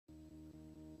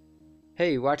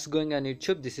Hey, what's going on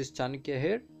YouTube? This is Chanakya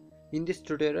here. In this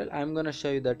tutorial, I am gonna show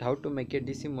you that how to make a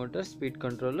DC motor speed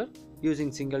controller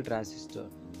using single transistor.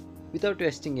 Without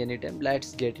wasting any time,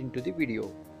 let's get into the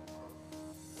video.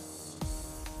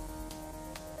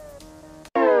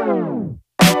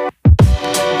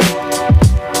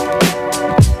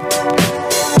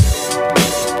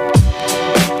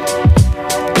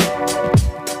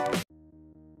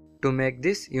 To make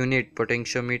this, you need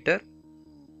potentiometer,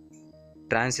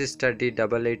 transistor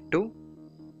D882,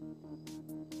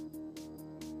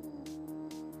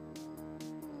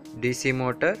 DC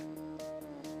motor,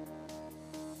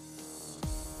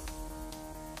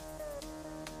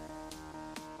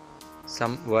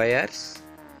 some wires,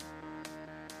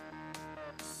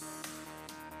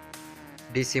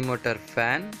 DC motor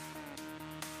fan,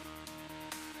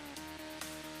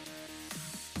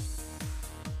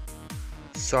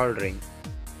 soldering.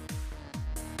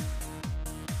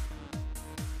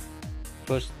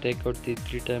 First, take out the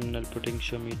 3-terminal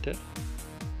potentiometer.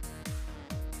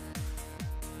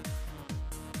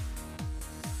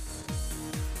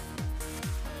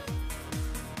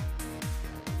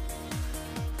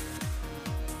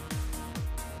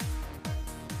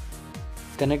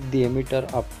 Connect the emitter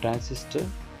of transistor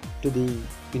to the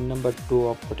pin number 2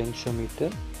 of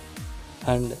potentiometer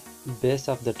and base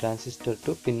of the transistor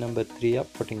to pin number 3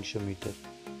 of potentiometer.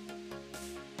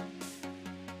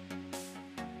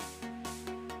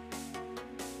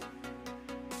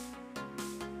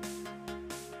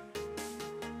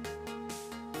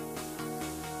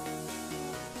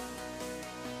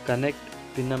 Connect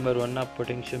pin number 1 of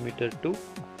potentiometer to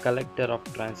collector of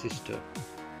transistor.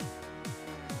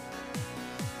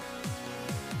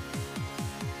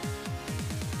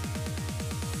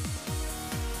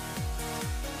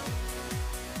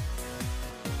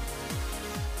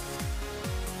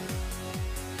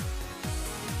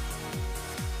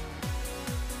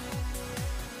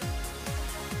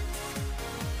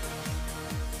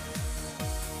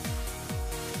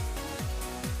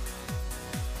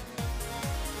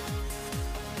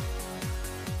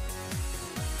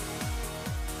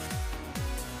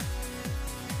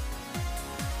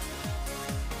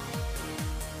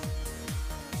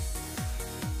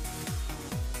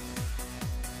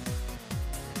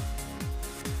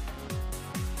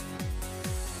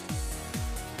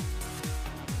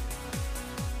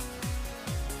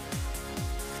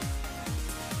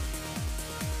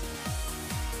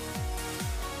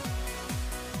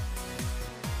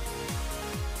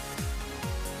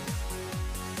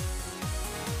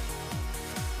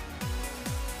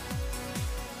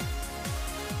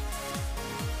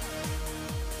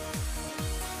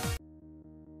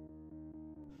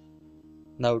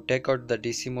 Now take out the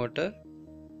DC motor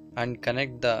and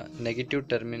connect the negative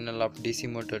terminal of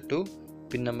DC motor to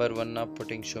pin number 1 of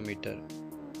potentiometer.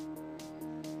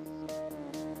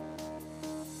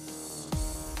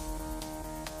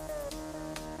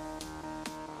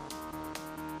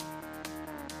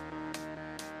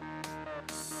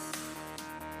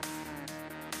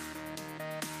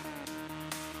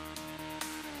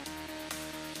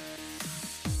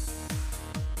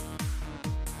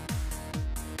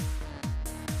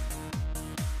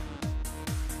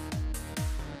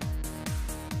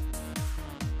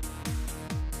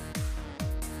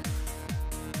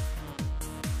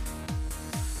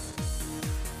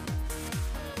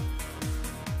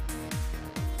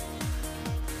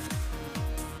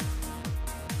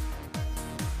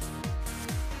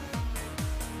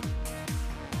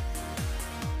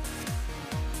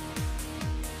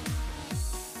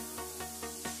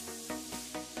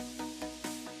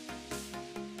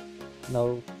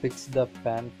 Now fix the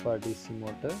fan for DC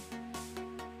motor.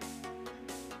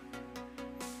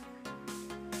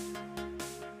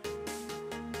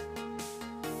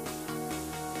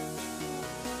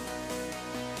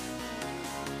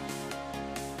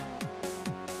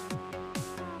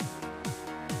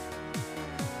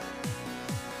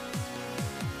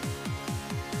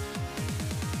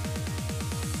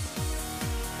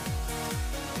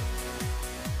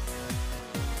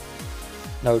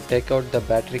 Now take out the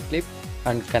battery clip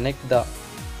and connect the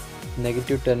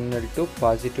negative terminal to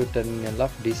positive terminal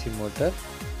of DC motor.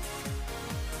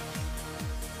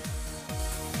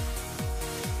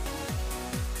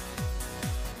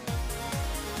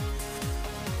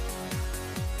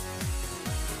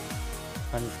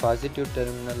 And positive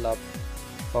terminal of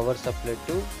power supply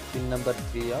to pin number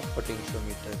 3 of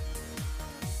potentiometer.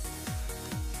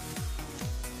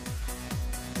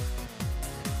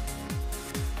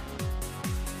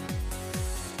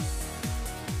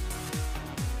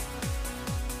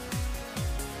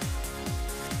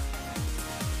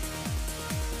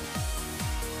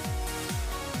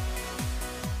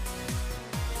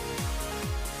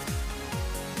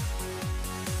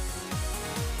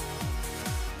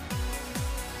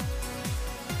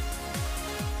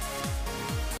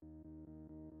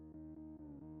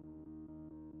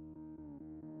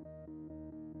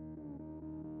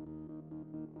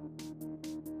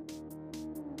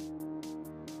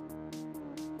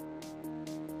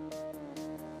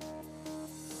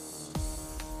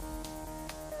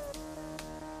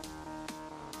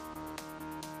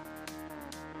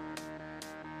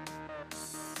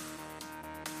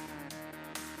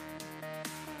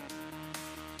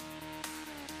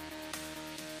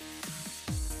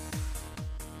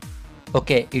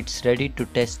 Okay, it's ready to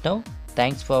test now.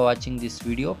 Thanks for watching this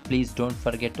video. Please don't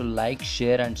forget to like,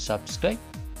 share and subscribe.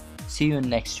 See you in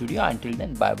next video. Until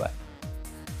then, bye bye.